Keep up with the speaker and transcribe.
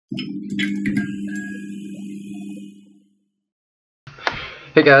Hey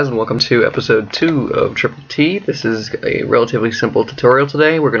guys, and welcome to episode 2 of Triple T. This is a relatively simple tutorial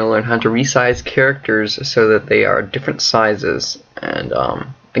today. We're going to learn how to resize characters so that they are different sizes. And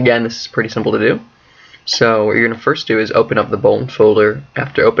again, this is pretty simple to do. So what you're going to first do is open up the bone folder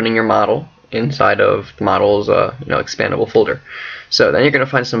after opening your model inside of the model's expandable folder. So then you're going to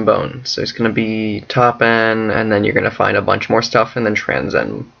find some bones. So it's going to be top end, and then you're going to find a bunch more stuff, and then trans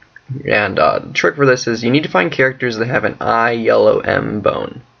end. And the trick for this is you need to find characters that have an I, yellow, M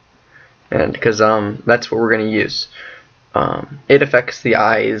bone, and because that's what we're going to use. It affects the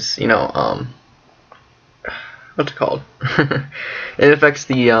eyes, what's it called? It affects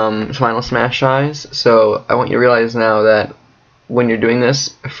the Final Smash eyes. So I want you to realize now that when you're doing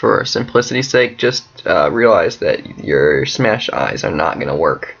this, for simplicity's sake, just realize that your Smash eyes are not going to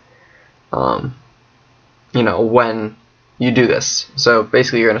work. When you do this. So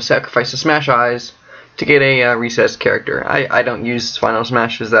basically you're going to sacrifice the Smash eyes to get a recessed character. I don't use Final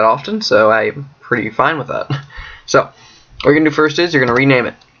Smashes that often, so I'm pretty fine with that. So what you're going to do first is you're going to rename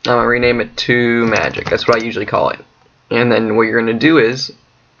it. I'm going to rename it to Magic. That's what I usually call it. And then what you're going to do is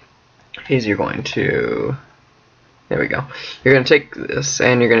you're going to, there we go. You're going to take this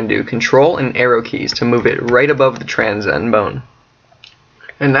and you're going to do Control and arrow keys to move it right above the trans end bone.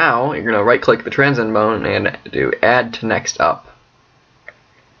 And now you're going to right click the trans end bone and do add to next up.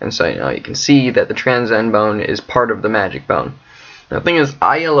 And so you can see that the trans end bone is part of the magic bone. Now the thing is,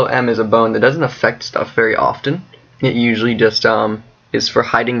 ILOM is a bone that doesn't affect stuff very often. It usually just is for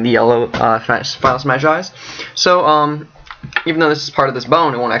hiding the yellow Final Smash eyes. So even though this is part of this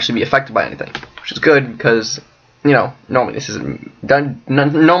bone, it won't actually be affected by anything, which is good because normally this isn't done.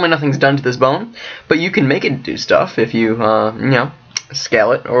 Normally nothing's done to this bone, but you can make it do stuff if you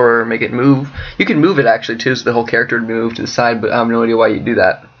scale it or make it move. You can move it actually too, so the whole character would move to the side, but I have no idea why you do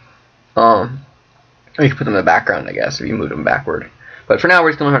that. Or you can put them in the background, I guess, if you move them backward. But for now, we're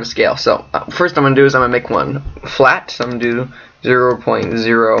just going to learn how to scale. So first I'm going to do is I'm going to make one flat. So I'm going to do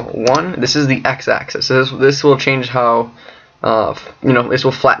 0.01. This is the x-axis. So this will change how, this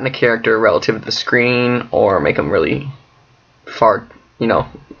will flatten the character relative to the screen or make them really far,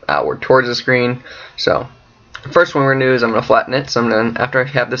 outward towards the screen. So the first one we're going to do is I'm going to flatten it. So after I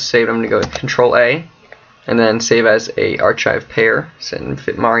have this saved, I'm going to go with Control A and then save as a archive pair. Send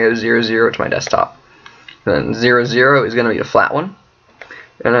fit Mario 00 to my desktop. And then 00 is going to be a flat one.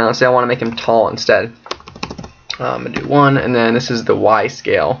 And then let's say I want to make him tall instead. I'm going to do 1, and then this is the Y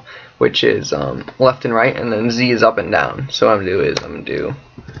scale, which is left and right, and then Z is up and down. So what I'm going to do is I'm going to do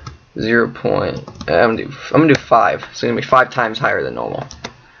I'm going to do 5. So it's going to be 5 times higher than normal.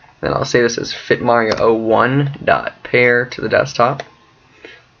 Then I'll say this as fit Mario 01 dot pair to the desktop.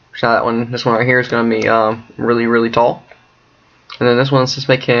 So now this one right here is going to be really, really tall. And then this one, let's just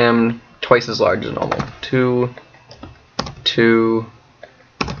make him twice as large as normal. 2, 2,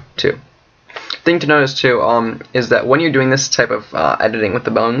 2. Thing to notice too is that when you're doing this type of editing with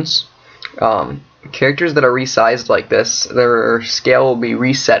the bones, characters that are resized like this, their scale will be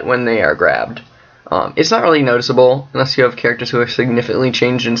reset when they are grabbed. It's not really noticeable unless you have characters who are significantly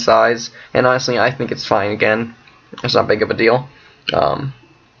changed in size, and honestly I think it's fine. Again, it's not big of a deal.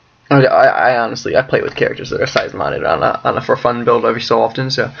 I honestly play with characters that are size modded on a for fun build every so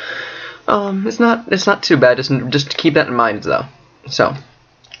often, so it's not too bad. Just keep that in mind though. So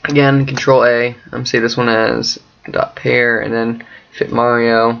again, Control A. Say this one as dot pair, and then fit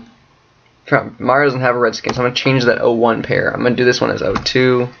Mario. Mario doesn't have a red skin, so I'm gonna change that 01 pair. I'm gonna do this one as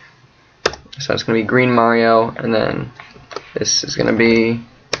 02. So it's going to be green Mario, and then this is going to be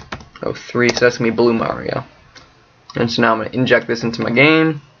 03, so that's going to be blue Mario. And so now I'm going to inject this into my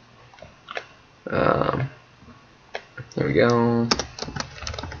game. There we go.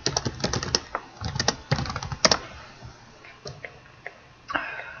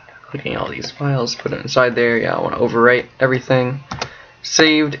 Clicking all these files, put it inside there. Yeah, I want to overwrite everything.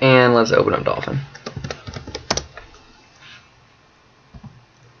 Saved, and let's open up Dolphin.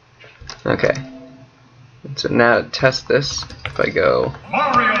 Okay, so now to test this, if I go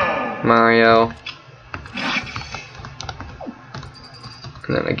Mario,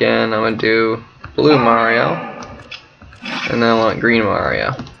 and then again I'm going to do blue Mario, and then I want green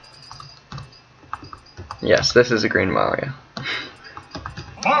Mario. Yes, this is a green Mario.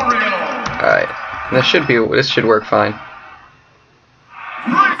 Alright, this should work fine.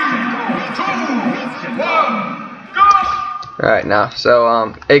 Alright, now,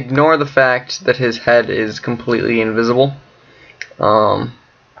 so ignore the fact that his head is completely invisible. I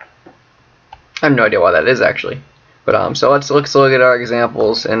have no idea why that is actually. But so let's look at our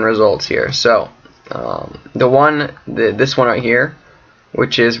examples and results here. So this one right here,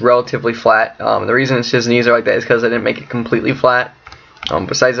 which is relatively flat. The reason his knees are like that is because I didn't make it completely flat.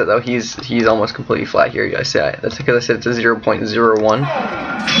 Besides that, though, he's almost completely flat here. That's because I said it's a 0.01.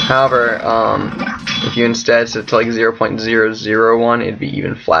 However, if you instead set it to like 0.001, it'd be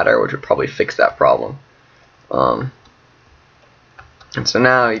even flatter, which would probably fix that problem. And so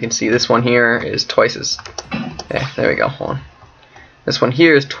now you can see this one here is twice as. Okay, there we go. Hold on. This one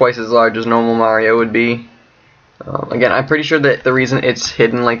here is twice as large as normal Mario would be. Again, I'm pretty sure that the reason it's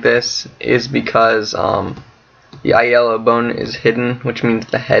hidden like this is because the eye yellow bone is hidden, which means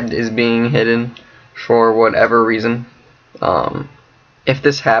the head is being hidden for whatever reason. If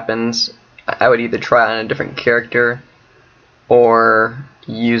this happens, I would either try on a different character or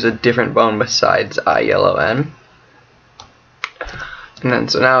use a different bone besides eye yellow N. And then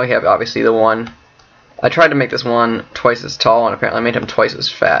so now we have obviously the one. I tried to make this one twice as tall, and apparently I made him twice as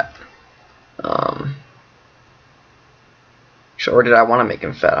fat. Or did I want to make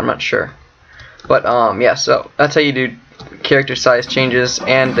him fat? I'm not sure. But yeah, so that's how you do character size changes,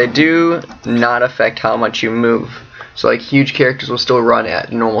 and they do not affect how much you move. So like huge characters will still run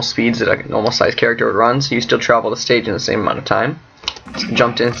at normal speeds that a normal size character would run, so you still travel the stage in the same amount of time.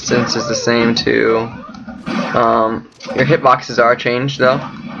 Jump distance is the same too. Your hitboxes are changed though.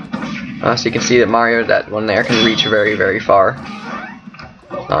 So you can see that Mario, that one there, can reach very, very far.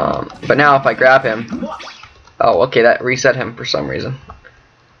 But now if I grab him, oh, okay, that reset him for some reason.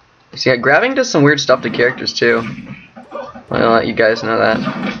 See, yeah, grabbing does some weird stuff to characters too. I'll let you guys know that.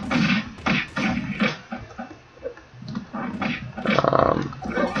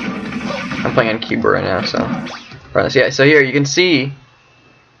 I'm playing on keyboard right now, so. Yeah, so here you can see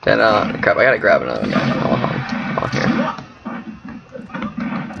that. Crap, I gotta grab another guy. Hold on here.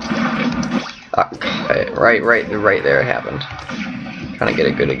 Right there it happened. Trying to get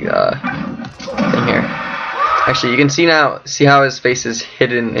a good thing here. Actually, you can see now. See how his face is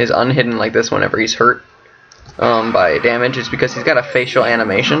hidden, is unhidden like this whenever he's hurt by damage. It's because he's got a facial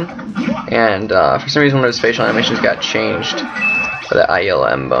animation, and for some reason one of his facial animations got changed for the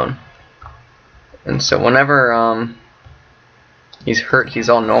ILM bone. And so whenever he's hurt, he's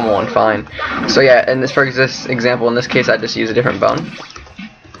all normal and fine. So yeah, and this, for this example, in this case, I just use a different bone.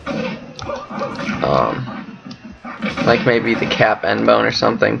 Like maybe the cap end bone or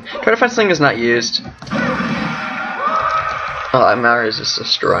something. Try to find something that's not used. Oh, that Mario is just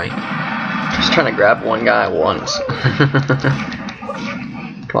destroying. Just trying to grab one guy once.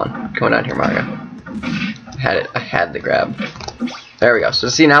 Come on down here, Mario. I had the grab. There we go. So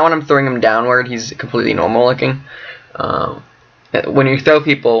see, now when I'm throwing him downward, he's completely normal looking. When you throw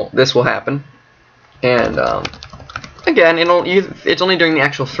people, this will happen. And again, it's only during the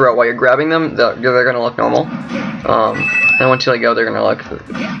actual throw. While you're grabbing them, they're going to look normal. And once you let go, they're going to look,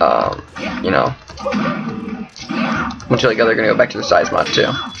 once you let go, they're going to go back to the size mod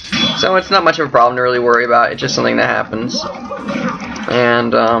too. So it's not much of a problem to really worry about. It's just something that happens.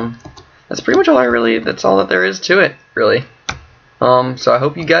 And that's pretty much all that's all that there is to it, really. So I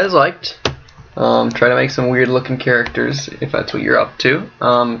hope you guys liked. Try to make some weird looking characters if that's what you're up to.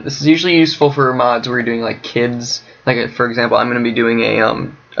 This is usually useful for mods where you're doing like kids. Like for example, I'm going to be doing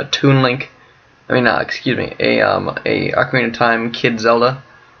a Toon Link. I mean, excuse me, a Ocarina of Time Kid Zelda.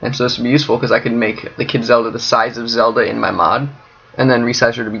 And so this would be useful because I could make the Kid Zelda the size of Zelda in my mod, and then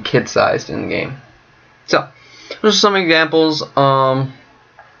resize her to be kid-sized in the game. So those are some examples.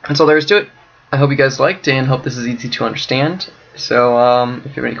 That's all there is to it. I hope you guys liked and hope this is easy to understand. So if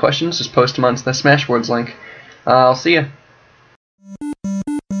you have any questions, just post them on the Smashboards link. I'll see ya.